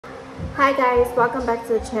Hi guys, welcome back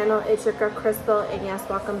to the channel. It's your girl Crystal, and yes,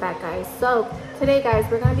 welcome back guys. So today guys,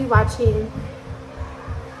 we're going to be watching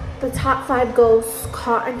the top 5 ghosts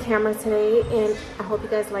caught on camera today, and I hope you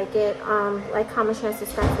guys like it. Like, comment, share, and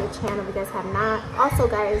subscribe to the channel if you guys have not. Also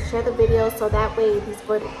guys, share the video so that way these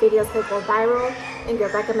videos will go viral and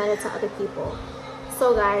get recommended to other people.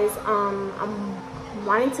 So guys, I'm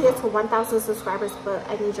wanting to get to 1,000 subscribers, but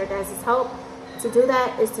I need your guys' help. To do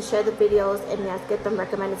that is to share the videos and yes, get them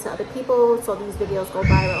recommended to other people so these videos go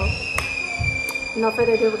viral. No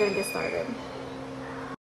further ado, we're gonna get started.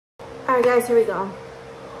 Alright guys, here we go.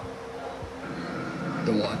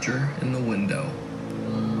 The Watcher in the Window.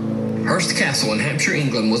 Hurst Castle in Hampshire,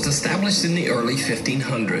 England was established in the early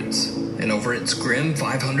 1500s, and over its grim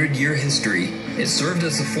 500-year history, it served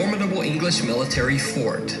as a formidable English military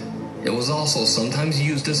fort. It was also sometimes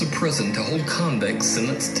used as a prison to hold convicts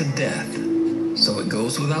sentenced to death. So it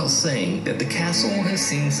goes without saying that the castle has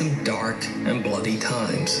seen some dark and bloody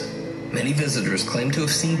times. Many visitors claim to have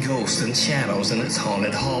seen ghosts and shadows in its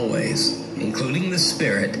haunted hallways, including the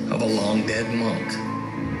spirit of a long-dead monk.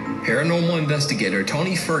 Paranormal investigator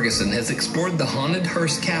Tony Ferguson has explored the haunted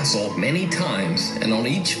Hurst Castle many times, and on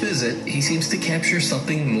each visit, he seems to capture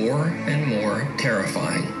something more and more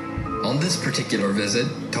terrifying. On this particular visit,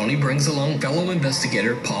 Tony brings along fellow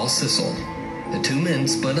investigator Paul Sissel. The two men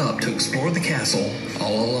split up to explore the castle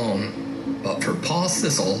all alone. But for Paul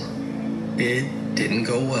Sissel, it didn't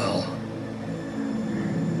go well.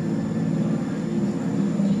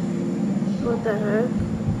 What the heck?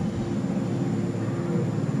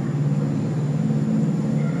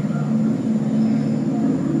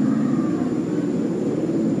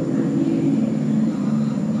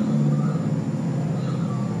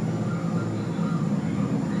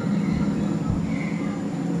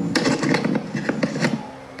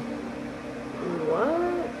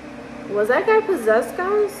 Was that guy possessed,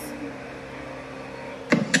 guys?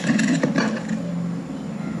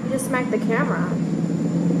 He just smacked the camera.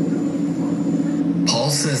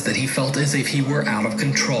 Paul says that he felt as if he were out of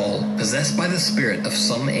control, possessed by the spirit of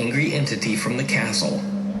some angry entity from the castle.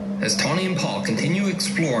 As Tony and Paul continue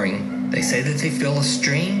exploring, they say that they feel a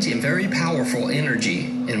strange and very powerful energy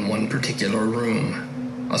in one particular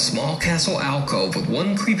room. A small castle alcove with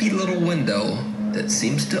one creepy little window that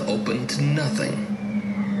seems to open to nothing.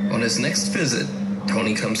 On his next visit,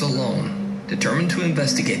 Tony comes alone, determined to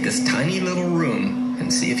investigate this tiny little room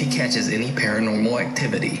and see if he catches any paranormal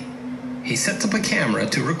activity. He sets up a camera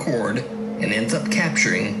to record and ends up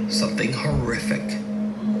capturing something horrific.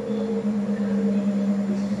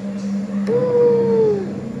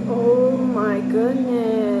 Oh my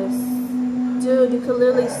goodness. Dude, you could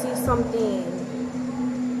literally see something.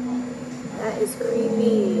 That is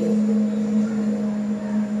creepy.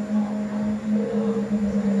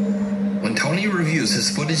 Tony reviews his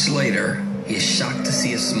footage later. He is shocked to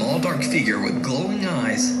see a small dark figure with glowing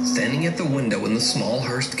eyes standing at the window in the small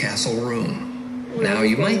Hurst Castle room. Now,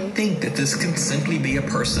 you might think that this could simply be a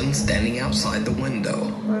person standing outside the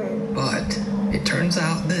window, but it turns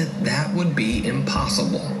out that that would be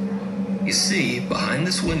impossible. You see, behind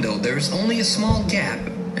this window there's only a small gap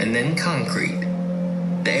and then concrete.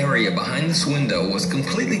 The area behind this window was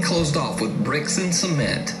completely closed off with bricks and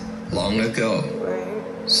cement long ago.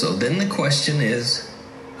 So then the question is,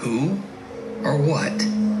 who or what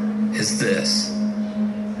is this?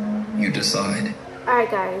 You decide.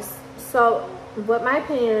 Alright guys, so what my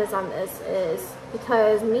opinion is on this is,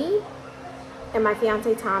 because me and my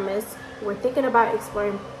fiance Thomas were thinking about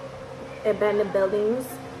exploring abandoned buildings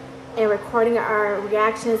and recording our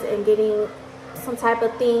reactions and getting some type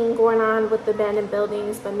of thing going on with the abandoned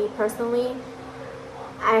buildings. But me personally,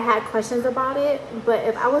 I had questions about it. But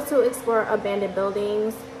if I was to explore abandoned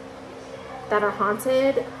buildings that are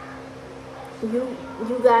haunted, you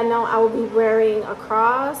gotta know I will be wearing a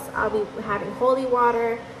cross. I'll be having holy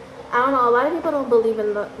water. I don't know, a lot of people don't believe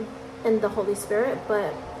in the Holy Spirit,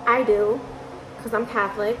 but I do, because I'm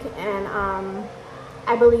Catholic, and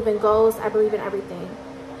I believe in ghosts. I believe in everything.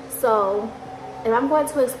 So if I'm going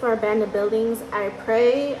to explore abandoned buildings, I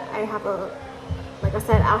pray. I have like I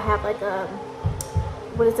said, I'll have like a,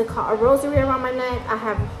 what is it called, a rosary around my neck. I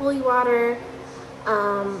have holy water.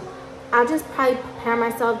 I'll just probably prepare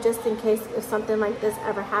myself just in case if something like this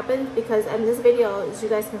ever happens, because in this video, as you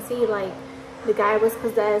guys can see, like, the guy was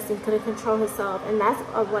possessed and couldn't control himself, and that's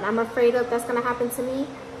what I'm afraid of that's gonna happen to me.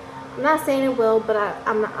 I'm not saying it will, but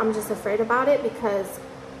I'm just afraid about it, because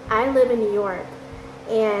I live in New York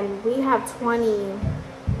and we have 20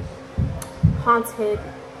 haunted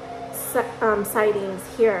sightings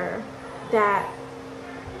here that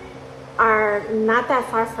are not that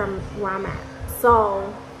far from where I'm at.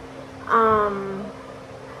 So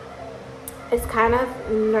it's kind of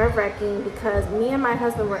nerve-wracking because me and my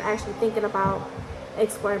husband were actually thinking about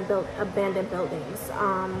exploring abandoned buildings.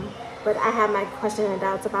 But I have my questions and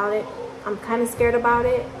doubts about it. I'm kind of scared about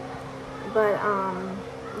it. But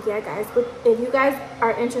yeah, guys, if you guys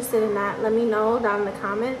are interested in that, let me know down in the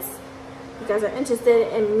comments. If you guys are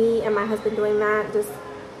interested in me and my husband doing that, just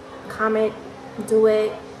comment, do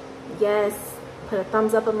it. Yes, put a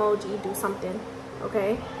thumbs up emoji, do something,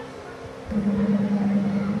 okay?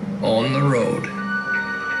 On the road.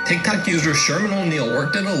 TikTok user Sherman O'Neill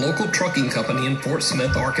worked at a local trucking company in Fort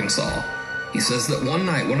Smith, Arkansas. He says that one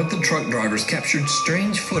night one of the truck drivers captured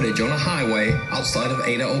strange footage on a highway outside of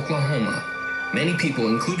Ada, Oklahoma. Many people,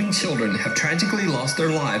 including children, have tragically lost their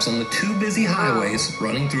lives on the two busy highways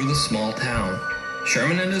running through the small town.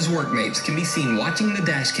 Sherman and his workmates can be seen watching the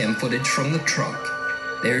dashcam footage from the truck.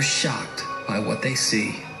 They're shocked by what they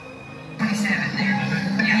see. 27 there.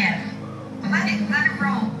 Yeah. Let it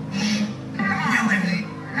roll.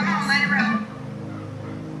 Come on, let it roll.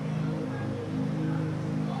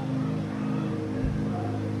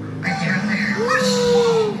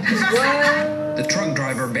 The truck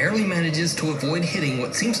driver barely manages to avoid hitting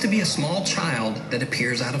what seems to be a small child that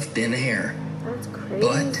appears out of thin air. That's crazy.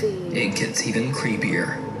 But it gets even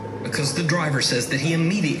creepier, because the driver says that he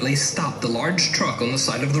immediately stopped the large truck on the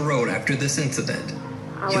side of the road after this incident.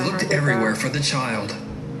 He looked everywhere for the child.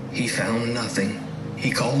 He found nothing. He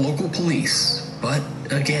called local police, but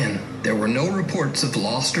again, there were no reports of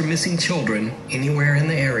lost or missing children anywhere in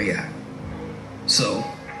the area. So,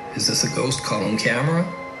 is this a ghost caught on camera?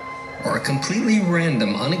 Or a completely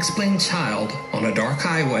random, unexplained child on a dark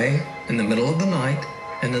highway in the middle of the night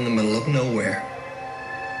and in the middle of nowhere?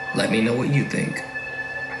 Let me know what you think.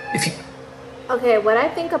 Okay, what I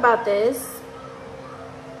think about this,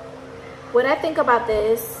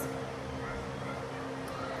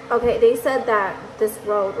 okay, they said that this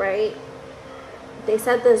road, right? They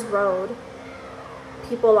said this road,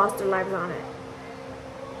 people lost their lives on it.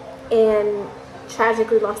 And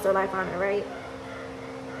tragically lost their life on it, right?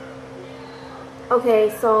 Okay,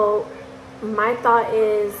 so my thought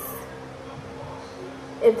is,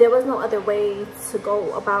 if there was no other way to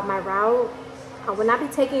go about my route, I would not be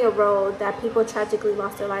taking a road that people tragically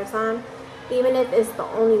lost their lives on, even if it's the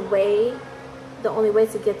only way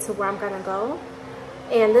to get to where I'm gonna go.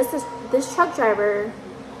 And this truck driver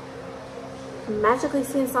magically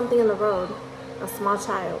seen something in the road, a small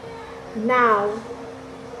child. Now,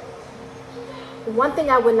 one thing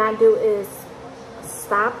I would not do is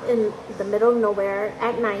stop in the middle of nowhere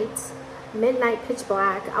at night, midnight, pitch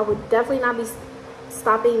black. I would definitely not be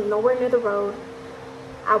stopping nowhere near the road.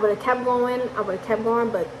 I would have kept going.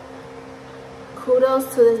 But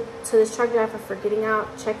kudos to this truck driver for getting out,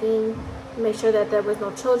 checking, make sure that there was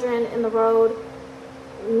no children in the road.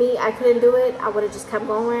 Me, I couldn't do it. I would have just kept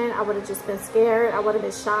going. I would have just been scared. I would have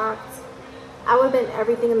been shocked. I would have been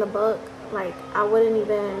everything in the book. Like, I wouldn't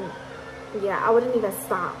even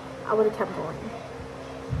stop. I would have kept going.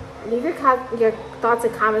 Leave your thoughts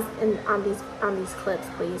and comments on these clips,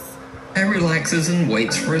 please. He relaxes and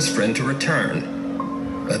waits for his friend to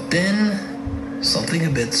return. But then, something a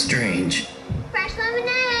bit strange. Fresh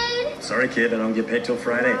lemonade! Sorry, kid, I don't get paid till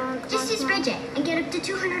Friday. Just use Bridget and get up to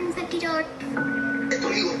 $250. Esto,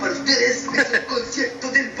 amigos, para ustedes es el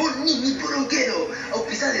concierto del Bonini Poroguero,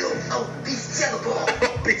 auspiciado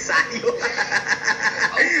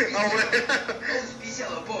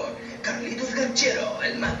por Carlitos Ganchero,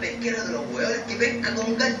 el más pesquero de los hueones que pesca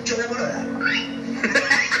con gancho de polola.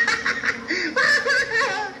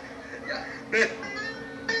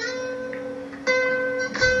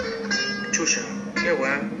 Chucha, qué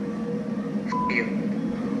weá.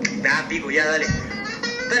 Da, pico, ya, dale.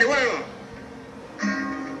 Dale, bueno.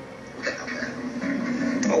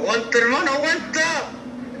 Aguanta, hermano, aguanta.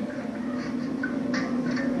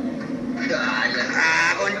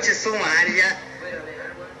 Ah, conche su madre, ya.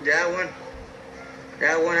 Ya, weón.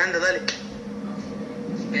 Ya, weón, anda, dale.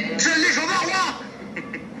 ¡Se le hizo de agua!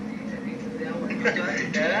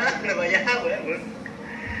 Ya, anda para allá, weón.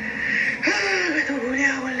 Ah, que tu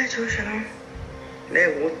culiao con la chucha, ¿no? Le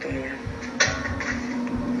gusta, weón.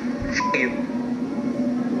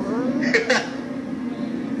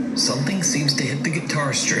 Something seems to hit the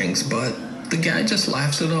guitar strings, but the guy just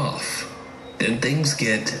laughs it off. Then things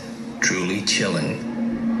get truly chilling.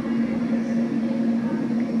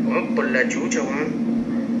 Weón, por la chucha,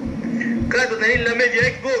 weón. Gato, tenéis la media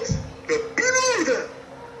Xbox. ¡La piruda!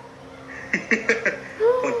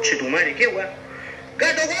 Conchetumare, ¿qué, weón?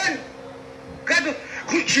 ¡Gato, weón! ¡Gato!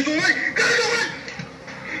 ¡Conchetumare! ¡Gato, weón!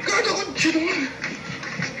 ¡Gato, conchetumare!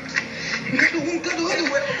 ¡Gato, weón! ¡Gato, gato,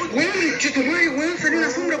 weón! ¡Weón, conchetumare, weón! ¡Salió una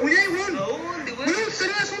sombra, culiá, weón! ¿Dónde, weón? ¡Weón,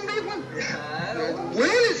 salió una sombra, weón!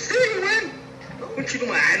 chico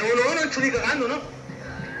más. No, estoy cagando, ¿no?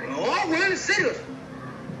 No, weón, en serio.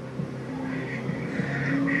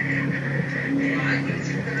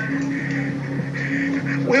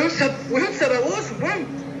 Weón, Zaragoza, weón.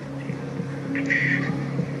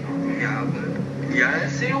 Ya, ¿en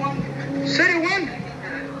serio, weón? ¿En serio, weón?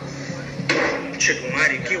 Che, tu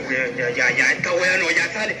madre, ¿qué, weón? Ya, esta weón no, ya,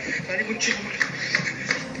 sale con chico.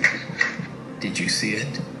 Did you see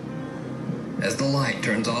it? As the light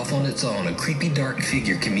turns off on its own, a creepy dark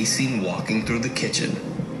figure can be seen walking through the kitchen.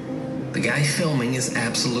 The guy filming is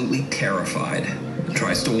absolutely terrified and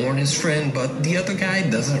tries to warn his friend, but the other guy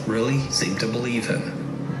doesn't really seem to believe him.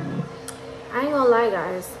 I ain't gonna lie,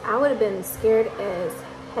 guys. I would have been scared as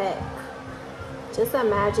heck. Just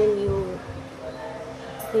imagine you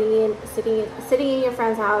sitting in your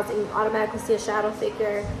friend's house and you automatically see a shadow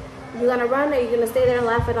figure. You gonna run or you gonna stay there and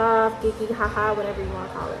laugh it off, geeky, haha, whatever you want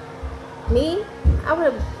to call it. Me, I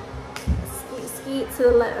would have skied to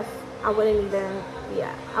the left. I wouldn't even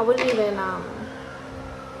laugh.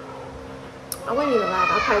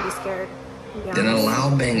 I'd probably be scared. Then a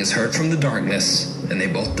loud bang is heard from the darkness, and they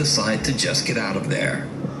both decide to just get out of there.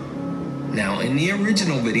 Now, in the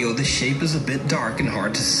original video, the shape is a bit dark and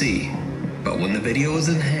hard to see, but when the video is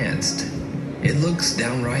enhanced, it looks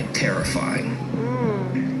downright terrifying.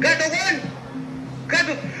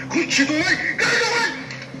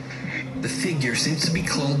 The figure seems to be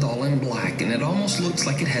clothed all in black, and it almost looks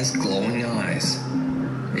like it has glowing eyes.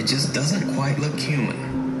 It just doesn't quite look human.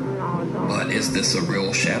 But is this a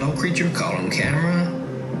real shadow creature caught on camera?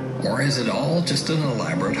 Or is it all just an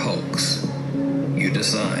elaborate hoax? You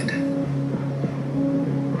decide.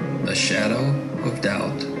 A shadow of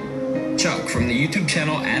doubt. Chuck from the YouTube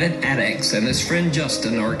channel Added Addicts and his friend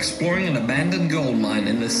Justin are exploring an abandoned gold mine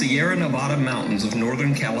in the Sierra Nevada mountains of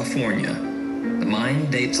Northern California. The mine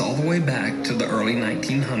dates all the way back to the early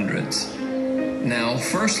 1900s. Now,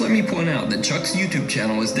 first let me point out that Chuck's YouTube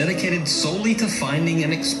channel is dedicated solely to finding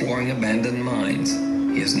and exploring abandoned mines.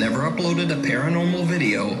 He has never uploaded a paranormal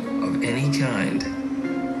video of any kind.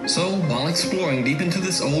 So, while exploring deep into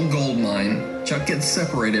this old gold mine, Chuck gets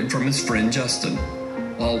separated from his friend Justin.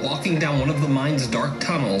 While walking down one of the mine's dark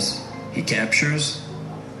tunnels, he captures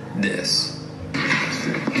this.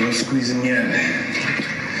 No squeezing yet.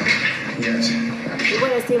 You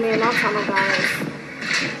wouldn't see me in that tunnel, guys.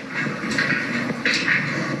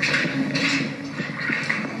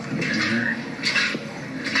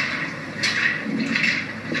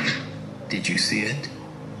 Did you see it?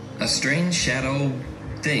 A strange shadow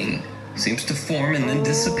thing seems to form and then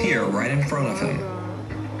disappear right in front of him.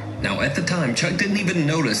 Now, at the time, Chuck didn't even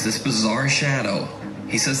notice this bizarre shadow.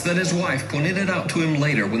 He says that his wife pointed it out to him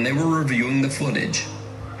later when they were reviewing the footage.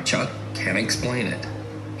 Chuck can't explain it.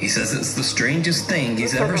 He says it's the strangest thing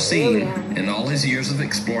he's ever seen in all his years of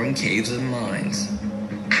exploring caves and mines.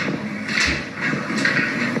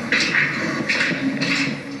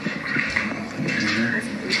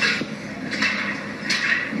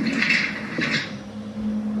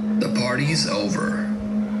 The party's over.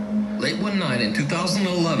 Late one night in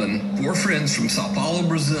 2011, 4 friends from Sao Paulo,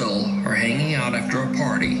 Brazil are hanging out after a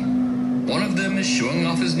party. One of them is showing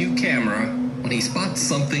off his new camera when he spots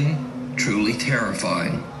something truly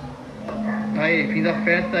terrifying. Aí, fim da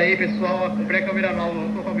festa aí, pessoal, comprei a câmera nova, vou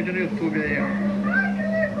colocar um vídeo no YouTube aí, ó.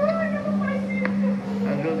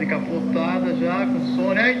 A Josi capotada já, com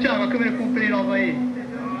sono. Aí, Thiago, a câmera que eu comprei nova aí.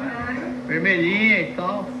 Vermelhinha e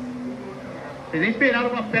tal. Vocês nem esperaram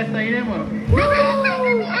uma festa aí, né, mano? Meu Deus,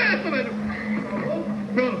 olha essa, velho.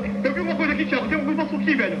 Mano, eu vi uma coisa aqui, Thiago, tem uma coisa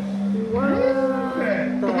aqui, velho.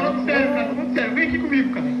 Tô falando sério, cara, tô falando sério. Vem aqui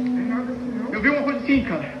comigo, cara. Eu vi uma coisa assim,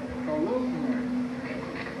 cara.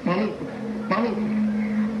 Maluco.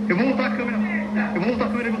 Eu vou montar a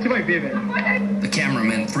câmera e você vai ver, velho. The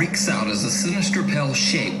cameraman freaks out as a sinister pale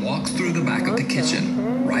shape walks through the back of the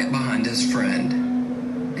kitchen, right behind his friend.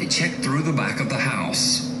 They check through the back of the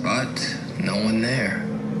house, but no one there.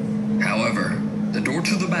 However, the door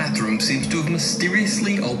to the bathroom seems to have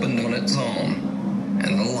mysteriously opened on its own,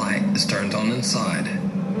 and the light is turned on inside.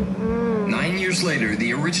 9 years later,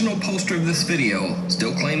 the original poster of this video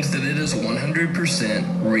still claims that it is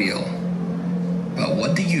 100% real. But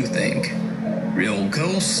what do you think? Real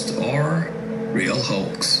ghost or real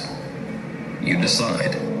hoax? You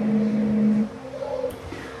decide.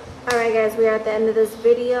 Alright guys, we are at the end of this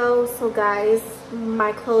video. So guys,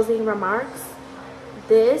 my closing remarks.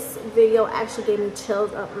 This video actually gave me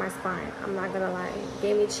chills up my spine. I'm not gonna lie. It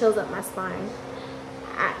gave me chills up my spine.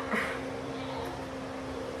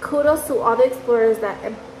 Kudos to all the explorers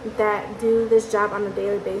that do this job on a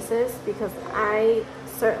daily basis, because I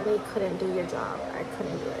certainly couldn't do your job. I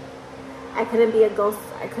couldn't do it. I couldn't be a ghost.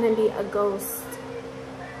 I couldn't be a ghost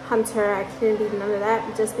hunter. I couldn't be none of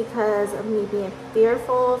that just because of me being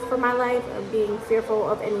fearful for my life, of being fearful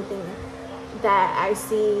of anything that I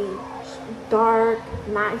see dark,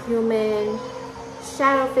 not human,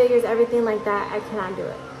 shadow figures, everything like that. I cannot do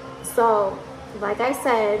it. So like I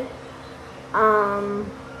said,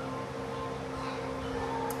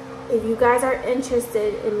 if you guys are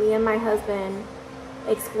interested in me and my husband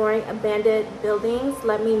exploring abandoned buildings,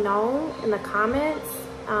 let me know in the comments.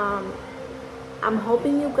 I'm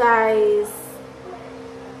hoping you guys,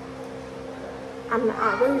 I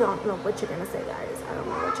really don't know what you're gonna say, guys. I don't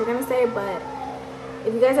know what you're gonna say, but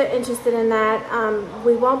if you guys are interested in that,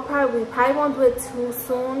 we probably won't do it too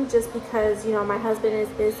soon, just because, you know, my husband is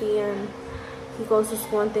busy and he goes to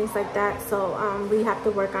school and things like that. So we have to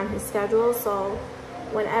work on his schedule. So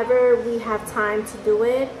whenever we have time to do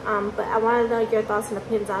it, but I want to know your thoughts and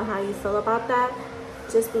opinions on how you feel about that,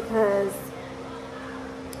 just because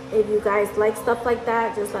if you guys like stuff like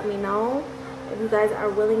that, just let me know. If you guys are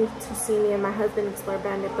willing to see me and my husband explore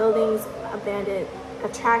abandoned buildings, abandoned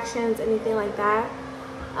attractions, anything like that.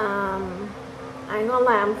 I ain't gonna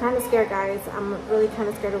lie, I'm kind of scared, guys. I'm really kind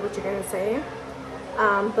of scared of what you're gonna say.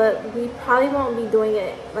 But we probably won't be doing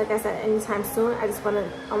it, like I said, anytime soon. I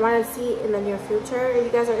want to see in the near future if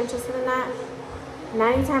you guys are interested in that.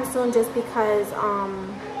 Not anytime soon, just because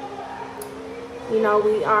you know,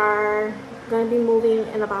 we are going to be moving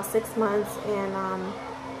in about 6 months, and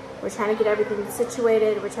we're trying to get everything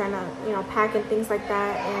situated. We're trying to, you know, pack and things like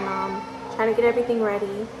that, and trying to get everything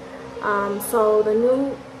ready. So the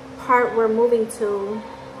new part we're moving to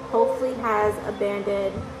hopefully has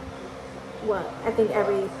abandoned, well, I think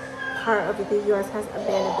every part of the US has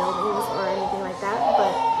abandoned buildings or anything like that.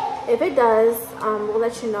 But if it does, we'll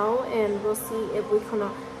let you know, and we'll see if we can,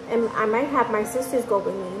 and I might have my sisters go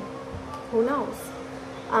with me, who knows,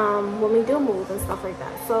 when we do move and stuff like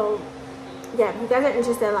that. So yeah, if you guys are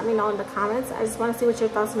interested, let me know in the comments. I just want to see what your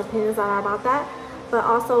thoughts and opinions are about that. But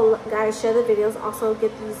also, guys, share the videos. Also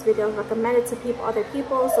get these videos recommended to people, other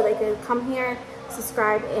people, so they can come here,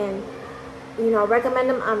 subscribe, and, you know, recommend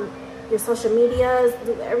them on your social medias.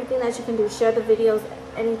 Do everything that you can do. Share the videos,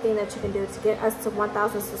 anything that you can do to get us to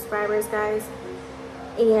 1,000 subscribers, guys.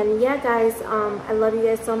 And yeah, guys, I love you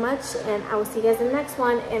guys so much, and I will see you guys in the next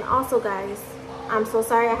one. And also, guys, I'm so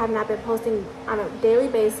sorry I have not been posting on a daily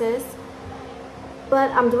basis,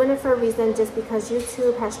 but I'm doing it for a reason, just because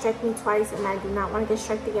YouTube has struck me twice, and I do not want to get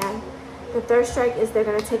struck again. The third strike is they're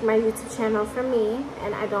going to take my YouTube channel from me,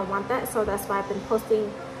 and I don't want that. So that's why I've been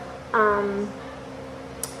posting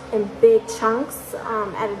in big chunks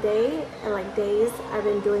at a day, and like days. I've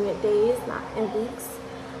been doing it days, not in weeks,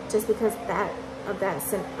 just because of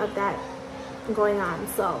that going on.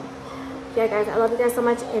 So yeah, guys, I love you guys so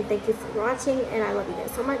much, and thank you for watching, and I love you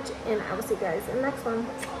guys so much, and I will see you guys in the next one.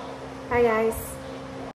 Bye, guys.